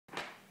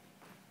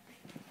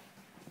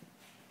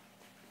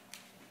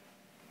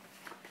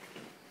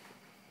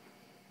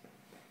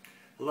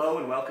Hello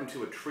and welcome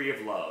to A Tree of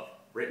Love,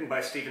 written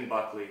by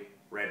Buckley,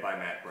 read by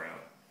Matt Brown.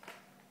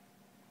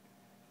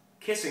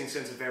 Kissing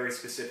sends a very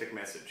specific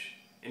message,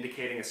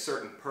 indicating a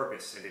certain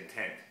purpose and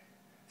intent.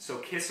 So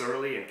kiss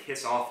early and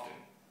kiss often.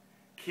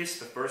 Kiss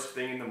the first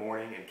thing in the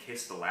morning and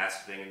kiss the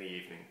last thing in the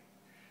evening.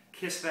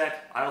 Kiss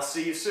that "I'll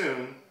see you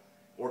soon,"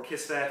 or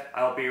kiss that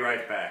 "I'll be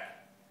right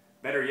back."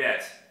 Better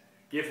yet,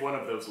 give one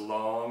of those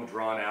long,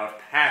 drawn-out,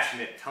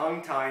 passionate,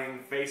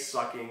 tongue-tying,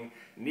 face-sucking,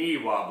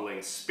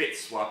 knee-wobbling,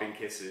 spit-swapping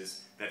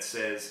kisses that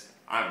says,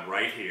 "I'm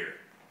right here."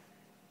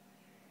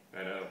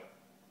 I know.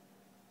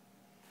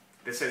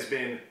 This has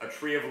been A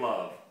Tree of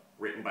Love,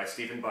 written by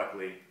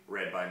Buckley,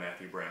 read by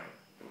Matthew Brown.